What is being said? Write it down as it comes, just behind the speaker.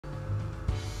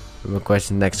One more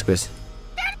question, next quiz.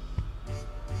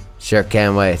 Sure,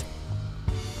 can't wait.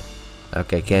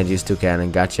 Okay, can't use 2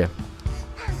 cannon, gotcha.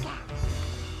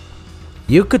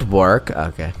 You could work,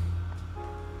 okay.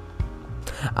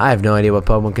 I have no idea what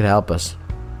Pokemon could help us.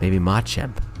 Maybe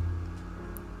Machamp.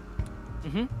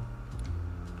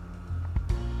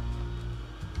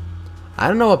 I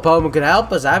don't know what Pokemon could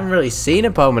help us. I haven't really seen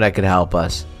a Pokemon that could help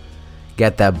us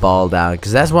get that ball down,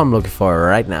 because that's what I'm looking for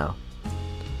right now.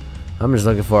 I'm just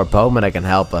looking for a Pokemon that can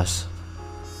help us.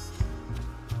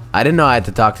 I didn't know I had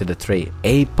to talk to the tree.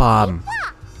 Apom.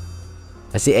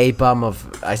 I see the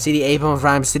Apom of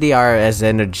Rhyme City are as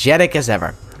energetic as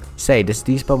ever. Say,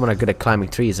 these Pokemon are good at climbing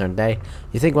trees, aren't they?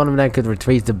 You think one of them could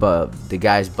retrieve the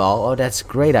guy's ball? Oh, that's a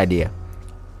great idea.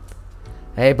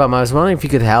 Hey, Apom, I was wondering if you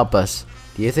could help us.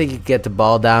 Do you think you could get the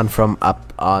ball down from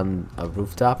up on a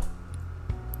rooftop?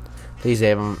 Please,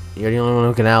 Apom, you're the only one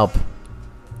who can help.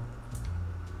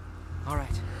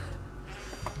 Alright.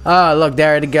 Oh, look,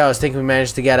 there it goes. I think we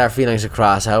managed to get our feelings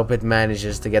across. I hope it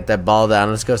manages to get that ball down.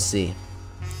 Let's go see.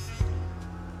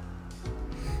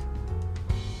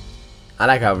 I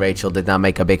like how Rachel did not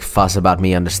make a big fuss about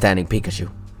me understanding Pikachu.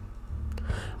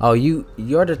 Oh,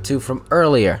 you're the two from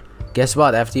earlier. Guess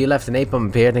what? After you left, an Apom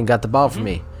appeared and got the ball for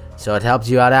me. So it helped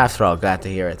you out after all. Glad to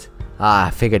hear it. Ah, I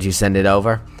figured you sent it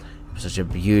over. It was such a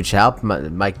huge help.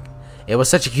 It was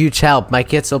such a huge help. My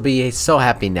kids will be so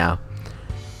happy now.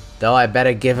 Though I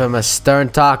better give him a stern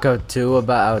talk or two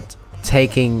about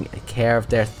taking care of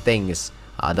their things.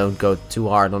 Don't go too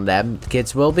hard on them.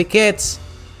 Kids will be kids.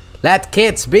 Let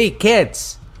kids be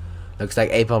kids. Looks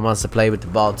like Apom wants to play with the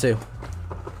ball too.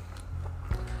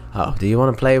 Oh, do you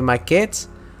want to play with my kids?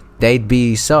 They'd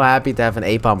be so happy to have an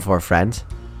Apom for a friend.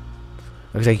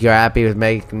 Looks like you're happy with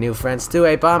making new friends too,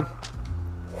 Apom.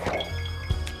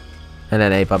 And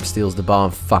then Apom steals the ball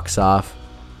and fucks off.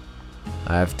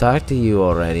 I've talked to you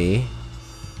already.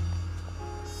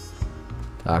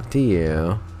 Talk to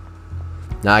you.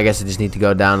 Now I guess I just need to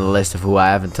go down the list of who I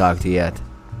haven't talked to yet.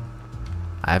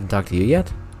 I haven't talked to you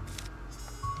yet?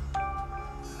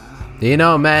 Do you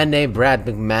know a man named Brad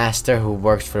McMaster who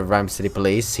works for the Rhyme City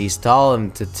Police? He's tall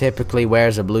and typically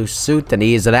wears a blue suit, and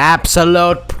he is an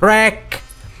absolute prick!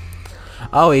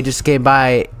 Oh, he just came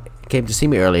to see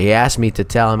me earlier. He asked me to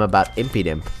tell him about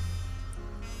Impidimp.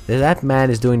 That man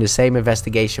is doing the same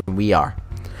investigation we are.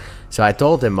 So I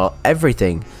told him, well,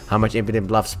 everything. How much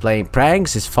Impidimp loves playing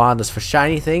pranks, his fondness for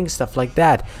shiny things, stuff like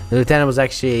that. The lieutenant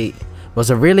was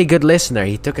a really good listener.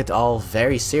 He took it all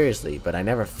very seriously, but I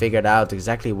never figured out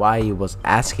exactly why he was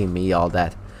asking me all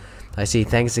that. I see,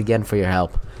 thanks again for your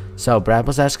help. So, Brad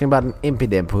was asking about an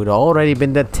Impidimp who'd already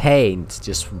been detained.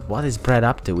 Just what is Brad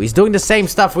up to? He's doing the same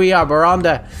stuff we are. We're on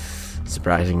the...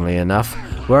 Surprisingly enough,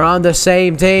 we're on the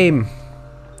same team.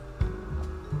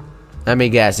 Let me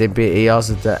guess, he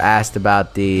also asked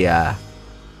about the...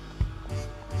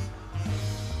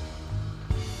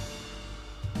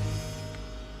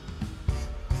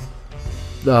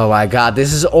 Oh my god,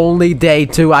 this is only day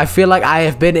 2. I feel like I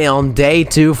have been on day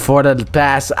 2 for the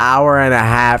past hour and a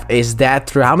half. Is that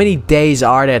true? How many days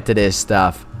are there to this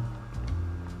stuff?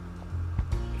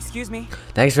 Excuse me.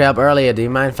 Thanks for your help earlier. Do you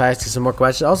mind if I ask you some more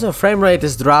questions? Also, frame rate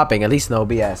is dropping. At least no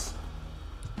BS.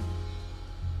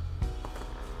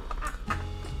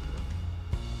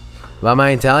 About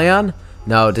my Italian?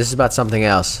 No, this is about something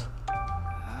else.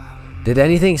 Did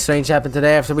anything strange happen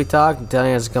today after we talked?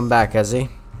 Italian hasn't come back, has he?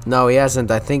 No, he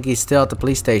hasn't. I think he's still at the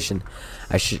police station.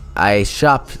 The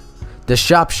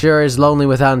shop sure is lonely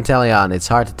without Italian. It's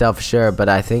hard to tell for sure, but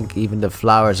I think even the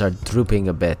flowers are drooping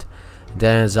a bit.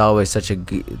 Dan is always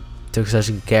took such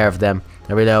good care of them.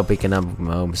 I really hope he can come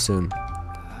home soon.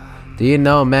 Do you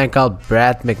know a man called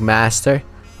Brad McMaster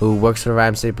who works for the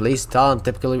Rhyme City Police? Tall and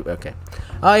typically... Okay.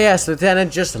 Oh yes,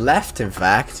 Lieutenant just left, in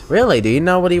fact. Really? Do you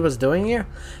know what he was doing here?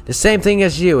 The same thing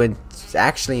as you, and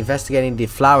actually investigating the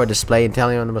flower display and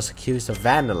telling him he was accused of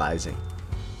vandalizing.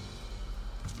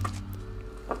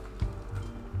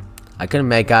 I couldn't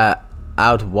make out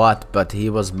what, but he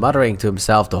was muttering to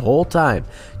himself the whole time.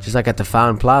 Just like at the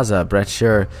Fountain Plaza, Brett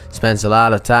sure spends a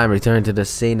lot of time returning to the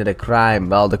scene of the crime.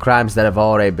 Well, the crimes that have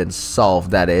already been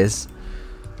solved, that is.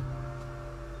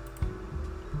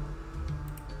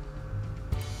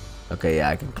 Okay, yeah,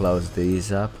 I can close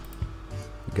these up.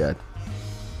 Good.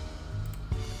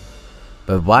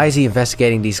 But why is he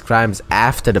investigating these crimes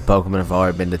after the Pokemon have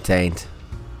already been detained?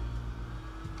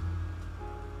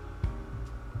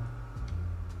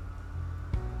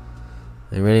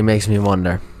 It really makes me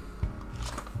wonder.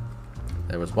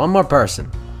 There was one more person.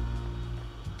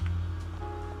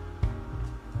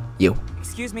 You.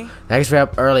 Excuse me. Thanks for your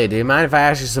help earlier. Do you mind if I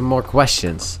ask you some more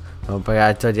questions? Oh, but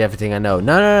I told you everything I know.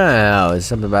 No. It's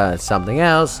something about something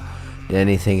else.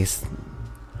 Anything?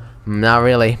 Not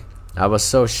really. I was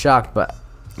so shocked, but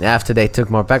after they took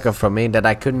Morpeko from me, that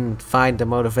I couldn't find the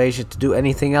motivation to do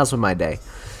anything else with my day.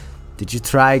 Did you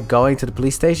try going to the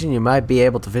police station? You might be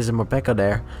able to visit Morpeko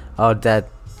there. Oh, that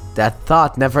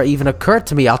thought never even occurred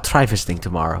to me. I'll try visiting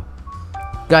tomorrow.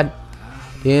 Good.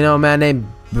 Do you know a man named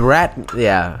Brett?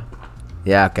 Yeah,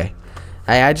 okay.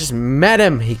 Hey, I just met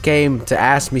him. He came to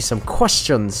ask me some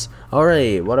questions.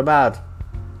 Alright, what about?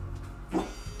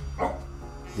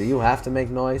 Do you have to make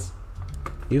noise?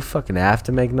 You fucking have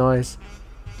to make noise?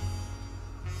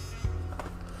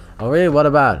 Oh really? What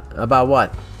about? About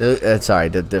what? Sorry,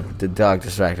 the dog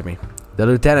distracted me. The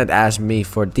lieutenant asked me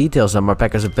for details on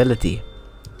Morpeko's ability.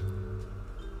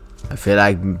 I feel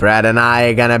like Brad and I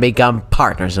are gonna become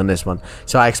partners on this one.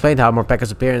 So I explained how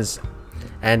Morpeko's appearance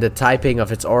and the typing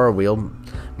of its aura wheel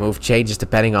move changes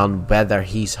depending on whether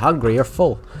he's hungry or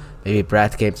full. Maybe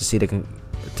Brad came to see to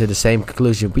the same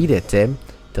conclusion we did, Tim.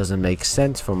 Doesn't make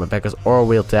sense for Morpeko's aura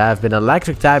wheel to have been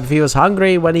electric type if he was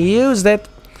hungry when he used it.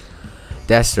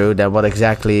 That's true. Then what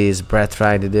exactly is Brad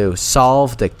trying to do?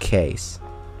 Solve the case.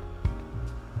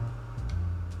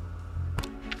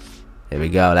 Here we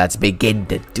go. Let's begin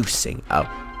deducing. Oh.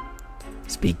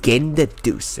 Let's begin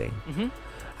deducing.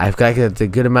 I've collected a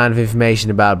good amount of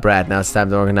information about Brad. Now it's time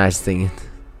to organize things.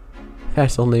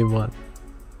 There's only one.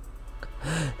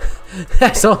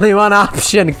 There's only one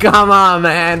option. Come on,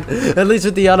 man. At least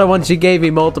with the other ones, you gave me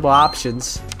multiple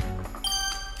options.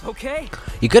 Okay.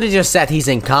 You could have just said he's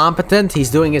incompetent.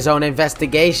 He's doing his own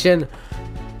investigation.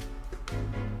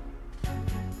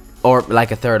 Or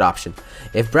like a third option.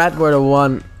 If Brad were the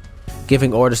one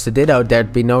giving orders to Ditto,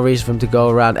 there'd be no reason for him to go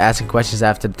around asking questions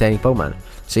after detaining Pokemon.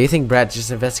 So you think Brad's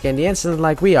just investigating the incident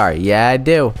like we are? Yeah, I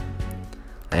do.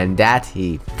 And that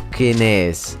he fucking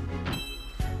is.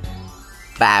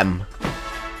 Bam.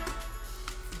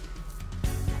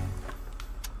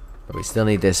 But we still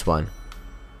need this one.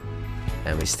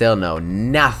 And we still know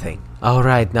nothing.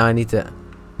 Alright, now I need to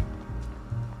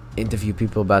interview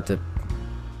people about the...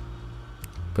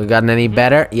 We gotten any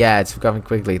better? Yeah, it's coming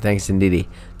quickly. Thanks, indeedy.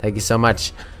 Thank you so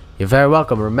much. You're very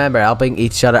welcome. Remember, helping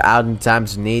each other out in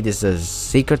times of need is the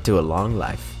secret to a long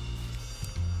life.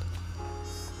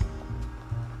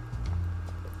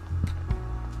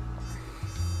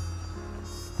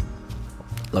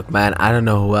 Look, man, I don't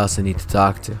know who else I need to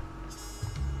talk to.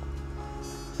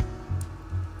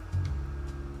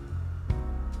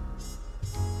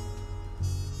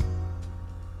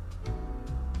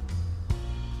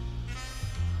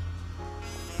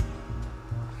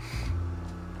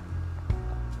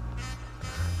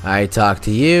 I talk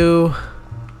to you.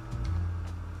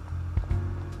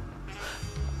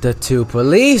 The two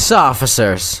police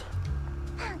officers.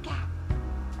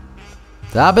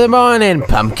 Top of the morning,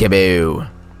 Pumpkaboo.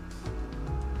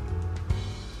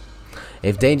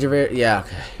 If danger, yeah,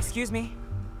 okay. Excuse me.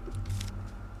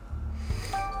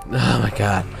 Oh my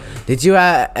god.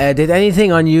 Did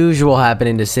anything unusual happen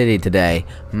in the city today?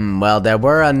 Well, there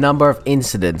were a number of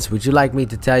incidents. Would you like me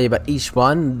to tell you about each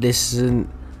one?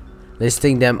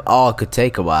 Listing them all could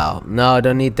take a while. No, I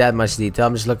don't need that much detail.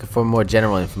 I'm just looking for more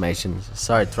general information.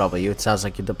 Sorry to trouble you. It sounds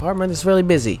like your department is really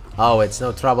busy. Oh, it's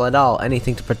no trouble at all.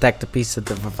 Anything to protect the peace of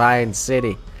the fine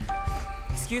city.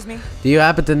 Excuse me. Do you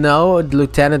happen to know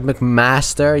Lieutenant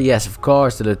McMaster? Yes, of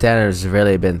course. The lieutenant has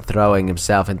really been throwing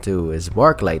himself into his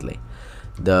work lately.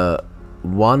 The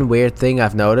one weird thing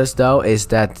I've noticed, though, is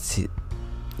that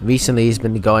recently he's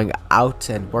been going out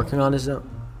and working on his own.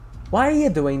 Why are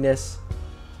you doing this?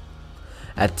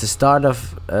 At the start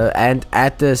of, and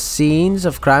at the scenes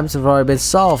of crimes have already been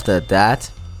solved at that.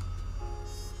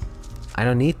 I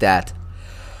don't need that.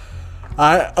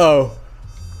 I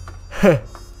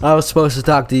was supposed to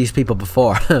talk to these people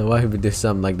before. Why would we do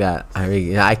something like that?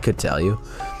 I could tell you.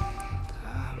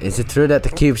 Is it true that the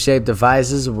cube-shaped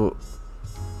devices you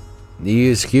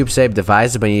use cube-shaped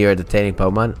devices when you're detaining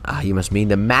Pokemon? Ah, you must mean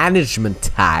the management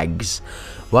tags.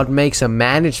 What makes a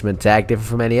management tag different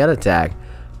from any other tag?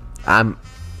 I'm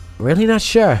really not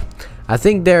sure. I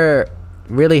think they're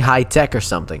really high-tech or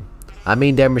something. I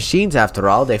mean, they're machines after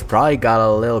all. They've probably got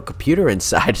a little computer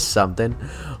inside or something.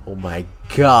 Oh my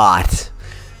god.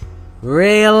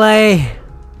 Really?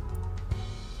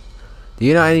 Do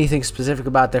you know anything specific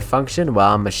about their function?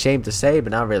 Well, I'm ashamed to say, but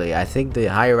not really. I think the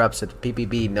higher-ups at the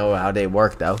PPB know how they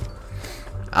work, though.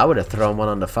 I would have thrown one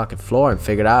on the fucking floor and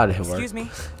figured out it worked. Excuse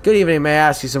me. Good evening. May I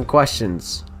ask you some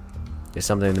questions? Is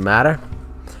something the matter?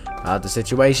 About the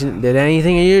situation, did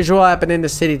anything unusual happen in the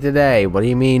city today? What do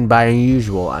you mean by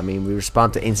unusual? I mean, we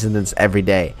respond to incidents every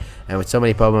day. And with so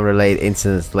many Pokemon-related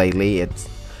incidents lately, it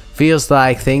Feels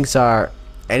like things are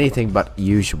anything but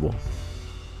usual.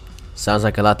 Sounds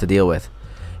like a lot to deal with.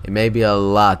 It may be a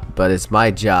lot, but it's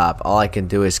my job. All I can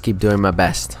do is keep doing my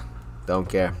best. Don't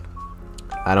care.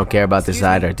 I don't care about this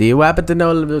either. Do you happen to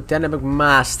know Lieutenant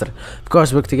McMaster? Of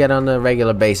course, we work together on a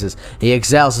regular basis. He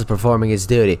excels at performing his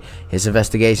duty. His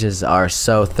investigations are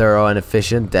so thorough and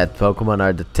efficient that Pokemon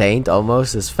are detained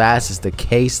almost as fast as the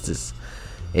case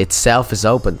itself is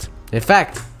opened. In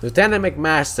fact, Lieutenant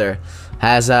McMaster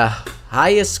has a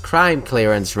highest crime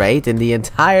clearance rate in the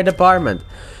entire department.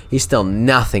 He's still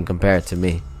nothing compared to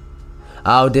me.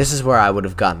 Oh, this is where I would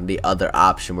have gotten the other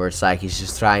option, where it's like he's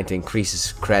just trying to increase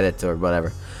his credit or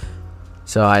whatever.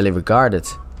 So highly regarded.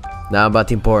 Now about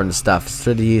the important stuff.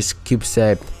 Should he use cube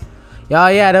shaped? Oh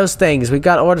yeah, those things. We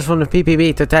got orders from the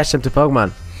PPB to attach them to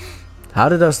Pokemon. How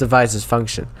do those devices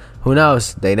function? Who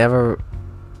knows? They never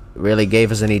really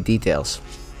gave us any details.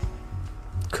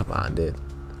 Come on, dude.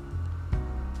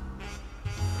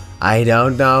 I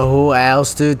don't know who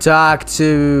else to talk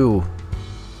to.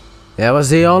 That was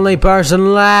the only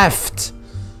person left.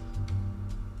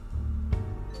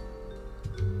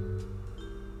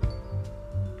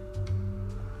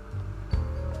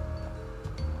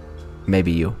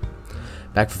 Maybe you.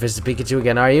 Back for Visit Pikachu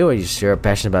again, are you? Are you sure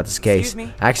passionate about this case?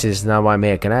 Actually, this is not why I'm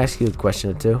here. Can I ask you a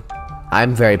question or two?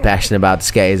 I'm very passionate about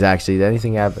this case, actually. Did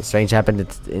anything strange happen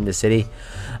in the city?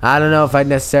 I don't know if I'd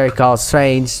necessarily call it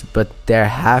strange, but there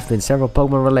have been several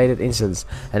Pokemon-related incidents.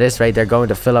 At this rate, they're going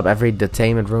to fill up every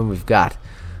detainment room we've got.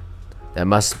 That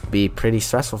must be pretty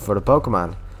stressful for the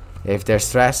Pokemon. If they're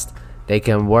stressed, they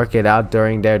can work it out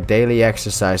during their daily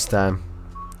exercise time.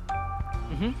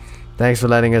 Thanks for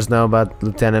letting us know about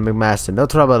Lieutenant McMaster. No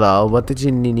trouble at all. What did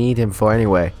you need him for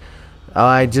anyway? Oh,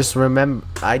 I just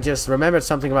remembered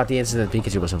something about the incident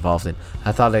Pikachu was involved in.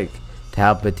 I thought to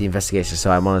help with the investigation, so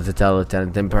I wanted to tell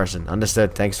Lieutenant in person.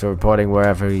 Understood. Thanks for reporting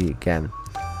wherever you can.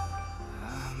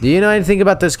 Do you know anything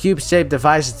about those cube-shaped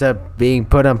devices that are being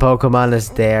put on Pokemon as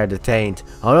they are detained?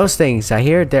 All those things, I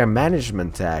hear they're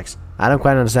management tags. I don't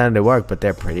quite understand how they work, but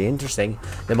they're pretty interesting.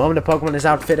 The moment a Pokemon is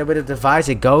outfitted with a device,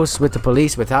 it goes with the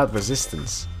police without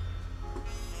resistance.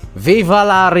 Viva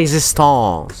la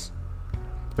resistance!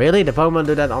 Really? The Pokemon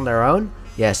do that on their own?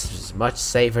 Yes, it's much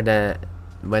safer than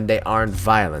when they aren't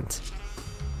violent.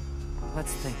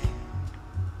 Let's think.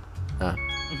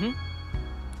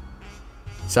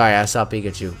 Sorry, I saw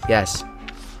Pikachu. Yes.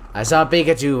 I saw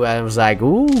Pikachu and I was like,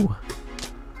 ooh.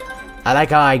 I like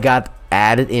how I got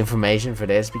added information for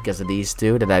this because of these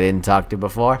two that I didn't talk to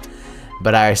before.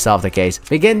 But I solved the case.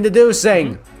 Begin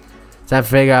deducing! Time to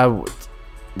figure out what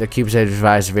the cube-shaped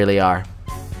devices really are.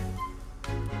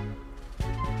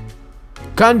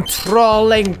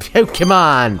 Controlling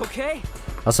Pokemon! Okay.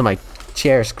 Also, my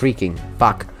chair is creaking.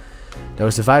 Fuck.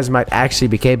 Those devices might actually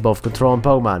be capable of controlling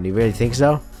Pokemon. Do you really think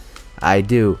so? I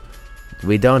do.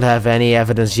 We don't have any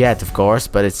evidence yet, of course,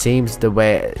 but it seems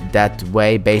that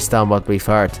way based on what we've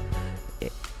heard.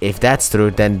 If that's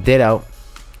true, then Ditto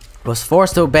was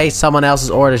forced to obey someone else's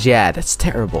orders. Yeah, that's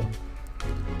terrible.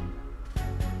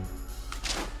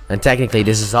 And technically,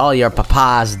 this is all your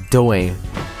papa's doing.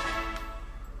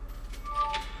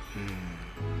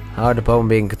 How are the Pokemon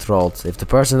being controlled? If the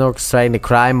person orchestrating the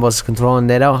crime was controlling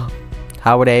Ditto,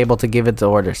 how were they able to give it the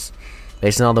orders?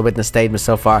 Based on all the witness statements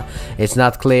so far, it's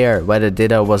not clear whether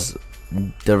Ditto was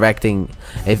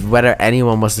whether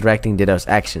anyone was directing Ditto's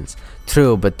actions.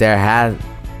 True, but there had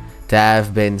to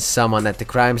have been someone at the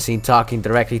crime scene talking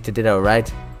directly to Ditto,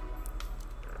 right?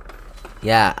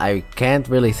 Yeah, I can't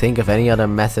really think of any other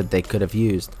method they could have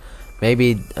used.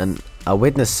 Maybe a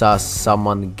witness saw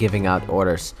someone giving out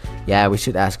orders. Yeah, we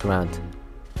should ask around.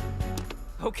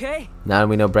 Okay. Now that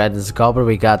we know Brandon's the culprit,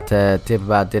 we got a tip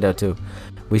about Ditto too.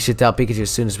 We should tell Pikachu as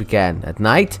soon as we can. At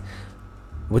night?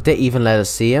 Would they even let us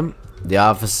see him? The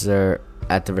officer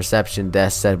at the reception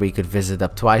desk said we could visit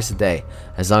up twice a day.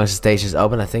 As long as the station is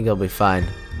open, I think it'll be fine.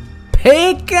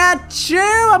 Pikachu!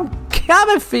 I'm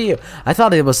coming for you! I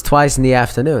thought it was twice in the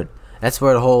afternoon. That's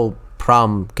where the whole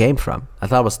problem came from. I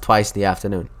thought it was twice in the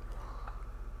afternoon.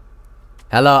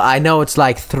 Hello, I know it's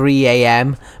like 3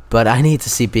 AM, but I need to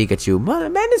see Pikachu.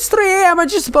 Man, it's 3 AM.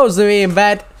 Aren't you supposed to be in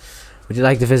bed? Would you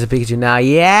like to visit Pikachu now?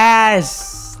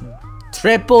 Yes!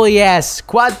 Triple yes!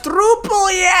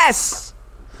 Quadruple yes!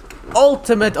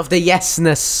 Ultimate of the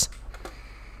yesness.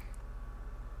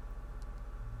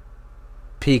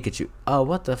 Pikachu. Oh,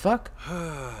 what the fuck?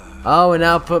 Oh, and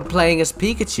now playing as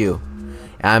Pikachu.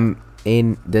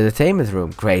 in the detainment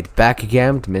room. Great, back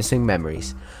again with missing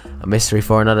memories. A mystery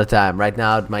for another time. Right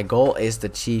now, my goal is the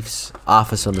chief's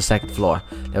office on the 2nd floor.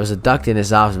 There was a duct in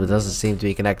his office, but doesn't seem to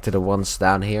be connected to the ones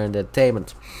down here in the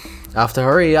detainment. I have to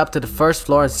hurry up to the 1st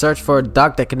floor and search for a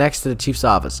duct that connects to the chief's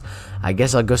office. I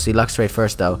guess I'll go see Luxray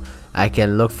first, though. I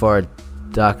can look for a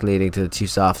duct leading to the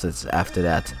chief's office after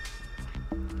that.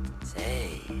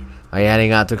 Are you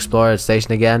heading out to explore the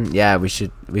station again? Yeah,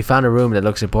 we found a room that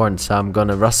looks important, so I'm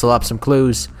gonna rustle up some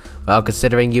clues. Well,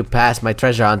 considering you passed my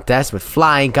treasure hunt test with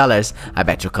flying colors, I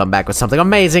bet you'll come back with something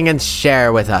amazing and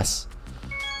share with us.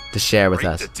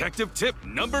 Detective tip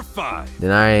number 5.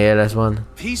 Did I hear this one?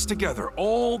 Piece together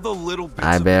all the little bits.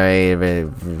 I barely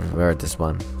heard this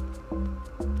one.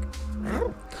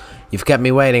 You've kept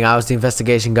me waiting. How's the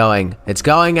investigation going? It's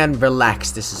going, and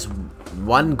relax. This is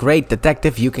one great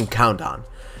detective you can count on.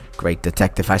 Great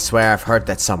detective, I swear I've heard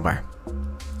that somewhere.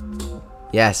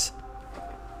 Yes.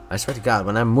 I swear to God,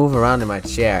 when I move around in my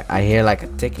chair, I hear like a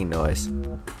ticking noise.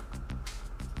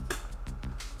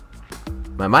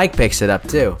 My mic picks it up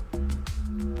too.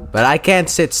 But I can't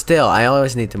sit still. I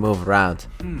always need to move around.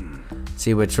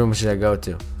 See, which room should I go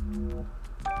to?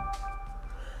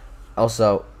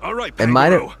 Also, all right, it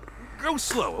might have... Go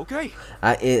slow, okay?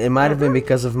 It might have been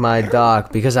because of my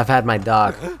dog. Because I've had my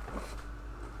dog.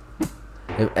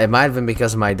 It might have been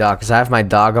because of my dog, because I have my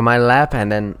dog on my lap, and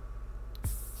then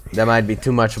there might be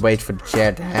too much weight for the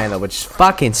chair to handle, which is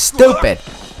fucking stupid.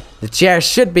 The chair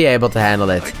should be able to handle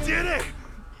it. I did it.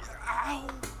 Ow.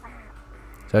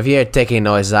 So if you hear ticking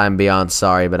noises, I'm beyond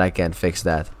sorry, but I can't fix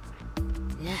that.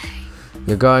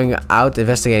 You're going out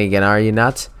investigating again, are you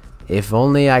not? If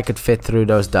only I could fit through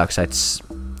those ducts,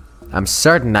 I'm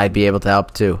certain I'd be able to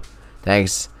help too.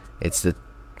 Thanks. It's the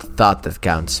thought that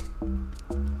counts.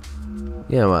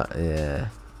 You know what? Yeah.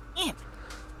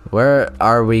 When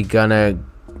are we gonna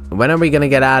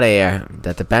get out of here?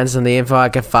 That depends on the info I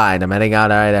can find. I'm heading out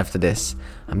right after this.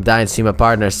 I'm dying to see my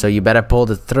partner, so you better pull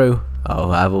it through. Oh,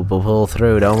 I will pull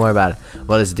through. Don't worry about it.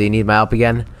 What is it? Do you need my help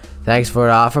again? Thanks for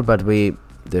the offer, but you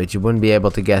wouldn't be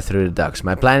able to get through the ducts.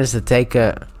 My plan is to take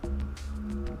him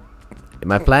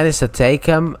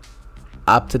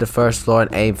up to the 1st floor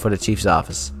and aim for the chief's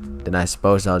office. Then I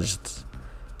suppose I'll just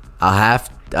have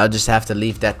to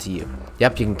leave that to you.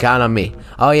 Yep, you can count on me.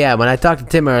 Oh yeah, when I talked to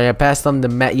Tim earlier, I passed on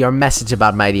your message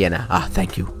about my DNA. Ah,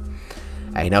 thank you.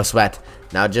 Hey, no sweat.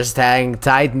 Now just hang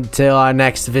tight until our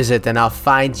next visit, and I'll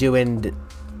fill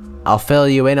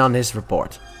you in on his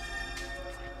report.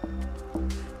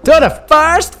 To the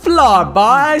 1st floor,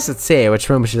 boys. Let's see, which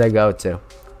room should I go to?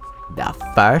 The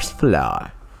 1st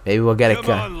floor. Maybe we'll get a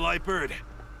Come on, Lightbird.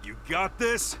 You got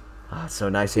this. Oh, it's so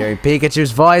nice hearing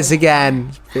Pikachu's voice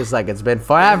again. Feels like it's been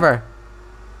forever.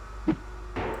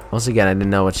 Once again, I didn't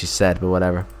know what she said, but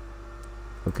whatever.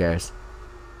 Who cares?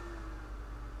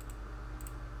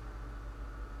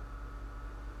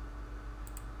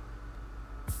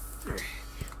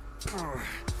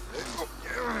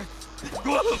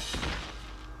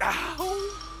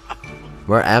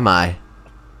 Where am I?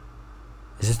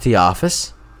 Is it the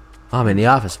office? Oh, I'm in the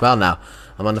office. Well, now,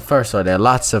 I'm on the 1st floor. There are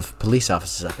lots of police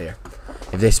officers up here.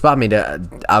 If they spot me,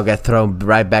 I'll get thrown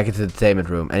right back into the detainment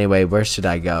room. Anyway, where should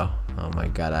I go? Oh my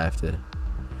God, I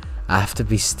have to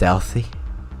be stealthy.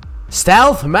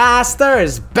 Stealth Master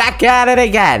is back at it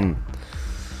again.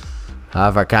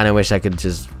 However, I kind of wish I could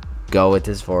just go with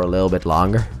this for a little bit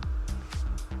longer.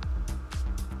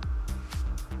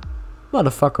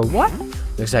 Motherfucker, what?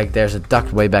 Looks like there's a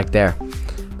duct way back there.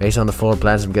 Based on the floor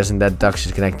plans, I'm guessing that duct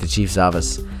should connect to the chief's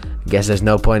office. I guess there's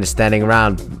no point in standing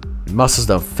around. Muscles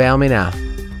don't fail me now.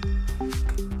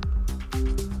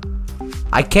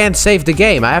 I can't save the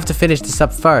game. I have to finish this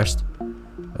up first.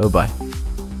 Oh boy.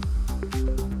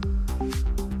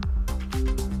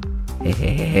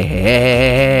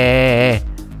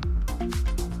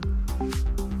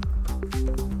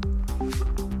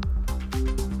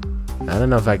 I don't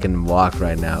know if I can walk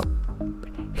right now.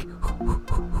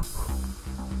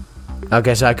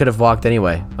 Okay, so I could have walked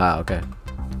anyway. Wow, okay.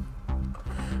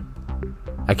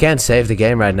 I can't save the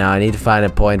game right now. I need to find a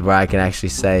point where I can actually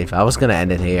save. I was gonna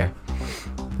end it here.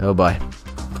 Oh boy.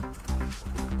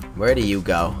 Where do you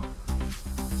go?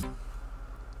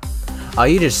 Oh,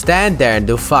 you just stand there and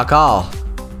do fuck all.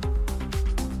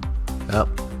 Oh.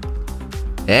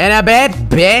 In a bit,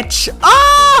 bitch.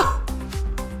 Oh!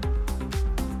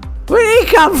 Where did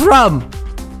he come from?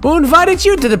 Who invited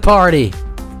you to the party?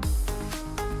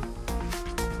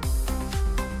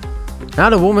 Now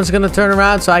the woman's gonna turn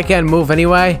around so I can't move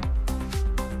anyway.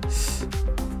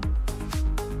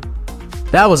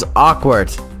 That was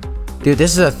awkward. Dude,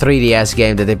 this is a 3DS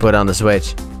game that they put on the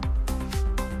Switch.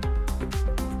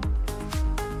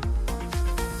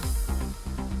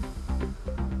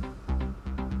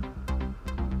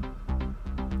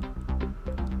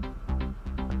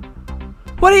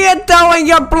 What are you doing?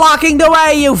 You're blocking the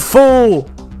way, you fool!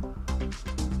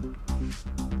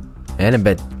 And a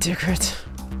bit different.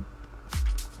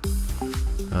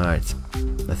 Alright.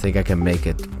 I think I can make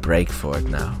it break for it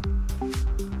now.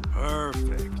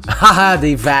 Perfect. Haha,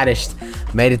 they vanished.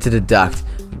 Made it to the duct.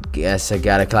 Guess I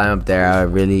gotta climb up there.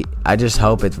 I just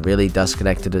hope it really does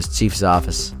connect to the chief's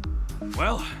office.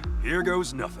 Well, here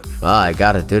goes nothing. Well, I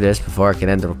gotta do this before I can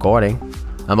end the recording.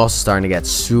 I'm also starting to get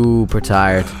super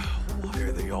tired. Why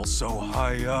are they all so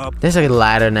high up? There's a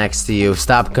ladder next to you.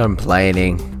 Stop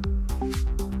complaining.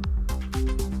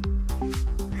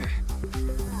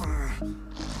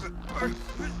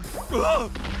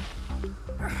 Ow!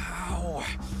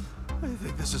 I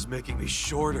think this is making me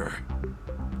shorter.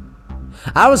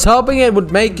 I was hoping it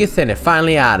would make you thinner.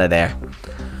 Finally out of there.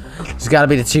 It's gotta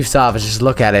be the chief's office. Just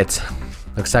look at it.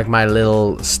 Looks like my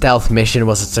little stealth mission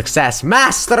was a success.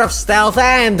 Master of stealth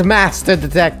and master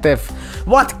detective.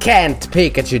 What can't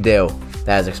Pikachu do?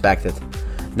 As expected.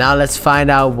 Now let's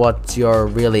find out what you're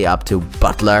really up to,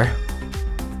 butler.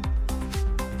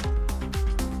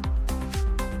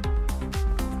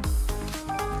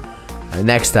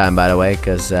 Next time, by the way,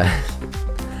 because,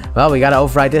 well, we gotta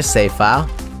overwrite this save file.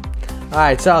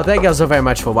 Alright, so thank you all so very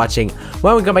much for watching.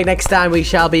 When we come back next time, we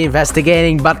shall be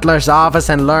investigating Butler's office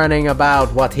and learning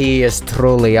about what he is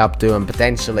truly up to and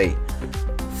potentially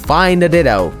find a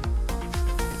Ditto.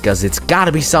 Because it's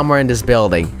gotta be somewhere in this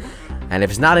building. And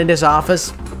if it's not in this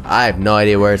office, I have no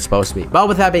idea where it's supposed to be. But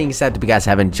with that being said, if you guys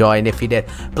have enjoyed, and if you did,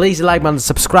 please like button,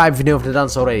 subscribe if you haven't done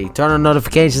so already. Turn on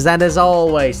notifications, and as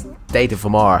always, stay tuned for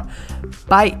more.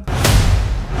 Bye.